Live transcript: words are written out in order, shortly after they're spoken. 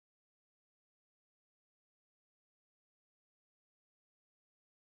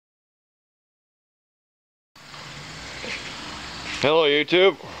Hello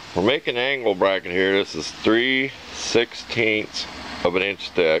YouTube, we're making an angle bracket here. This is 3/16 of an inch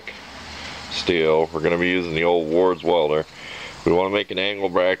thick steel. We're going to be using the old WARDS welder. We want to make an angle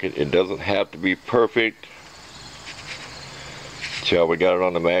bracket. It doesn't have to be perfect. See how we got it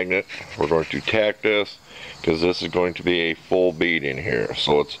on the magnet? We're going to tack this because this is going to be a full bead in here,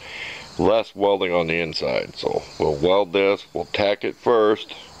 so it's less welding on the inside. So we'll weld this, we'll tack it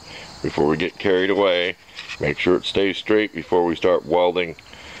first before we get carried away. Make sure it stays straight before we start welding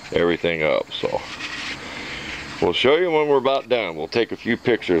everything up. So we'll show you when we're about done. We'll take a few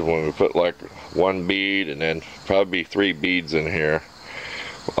pictures when we put like one bead and then probably 3 beads in here.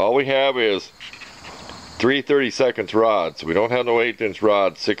 All we have is 3 30-second rods. We don't have no 1/8"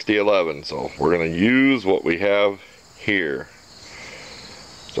 rod, 60/11. So we're going to use what we have here.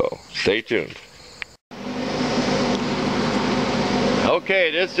 So stay tuned.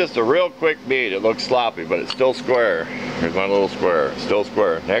 Okay, this is just a real quick bead. It looks sloppy, but it's still square. Here's my little square. It's still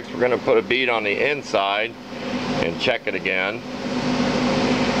square. Next, we're going to put a bead on the inside and check it again.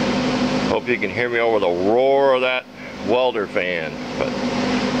 Hope you can hear me over the roar of that welder fan.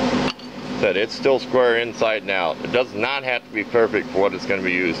 But it's still square inside and out. It does not have to be perfect for what it's going to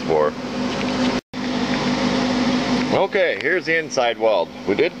be used for. Okay, here's the inside weld.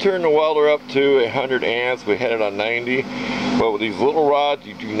 We did turn the welder up to 100 amps. We had it on 90. But with these little rods,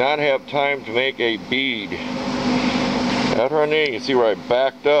 you do not have time to make a bead. After I nailed, you can see where I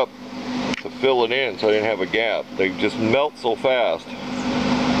backed up to fill it in so I didn't have a gap. They just melt so fast.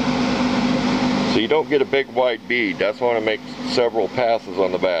 So you don't get a big wide bead. That's why I want to make several passes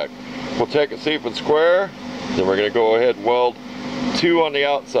on the back. We'll check and see if it's square. Then we're going to go ahead and weld 2 on the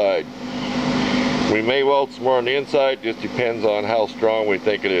outside. We may weld some more on the inside, just depends on how strong we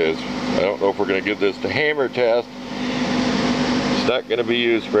think it is. I don't know if we're going to give this the hammer test. It's not going to be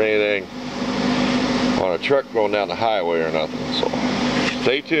used for anything on a truck going down the highway or nothing, so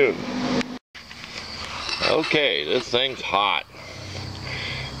stay tuned. Okay, this thing's hot.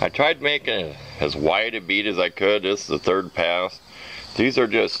 I tried making as wide a bead as I could. This is the 3rd pass. These are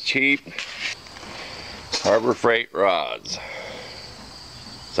just cheap Harbor Freight rods.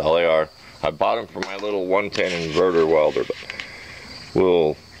 That's all they are. I bought them for my little 110 inverter welder, but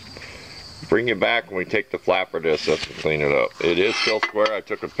we'll bring you back when we take the flapper disc up and clean it up. It is still square. I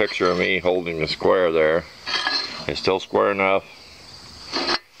took a picture of me holding the square there. It's still square enough.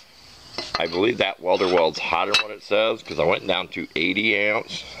 I believe that welder weld's hotter than what it says because I went down to 80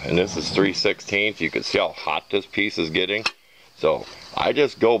 amps and this is 3/16. You can see how hot this piece is getting. So I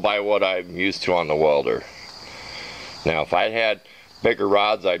just go by what I'm used to on the welder. Now if I'd had bigger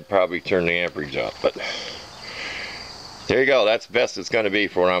rods, I'd probably turn the amperage up, but there you go. That's the best it's going to be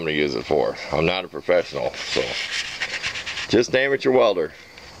for what I'm going to use it for. I'm not a professional, so just name it your welder.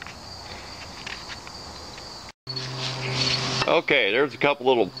 Okay, there's a couple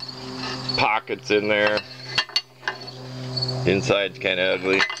little pockets in there. Inside's kind of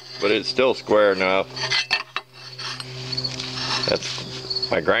ugly, but it's still square enough.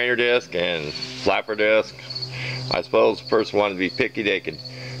 That's my grinder disc and flapper disc. I suppose if the person wanted to be picky, they could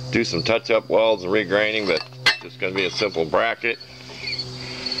do some touch-up welds and regraining, but it's just going to be a simple bracket.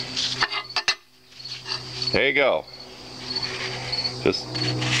 There you go. Just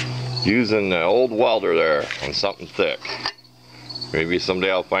using the old welder there on something thick. Maybe someday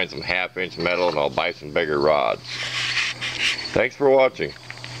I'll find some 1/2" metal and I'll buy some bigger rods. Thanks for watching.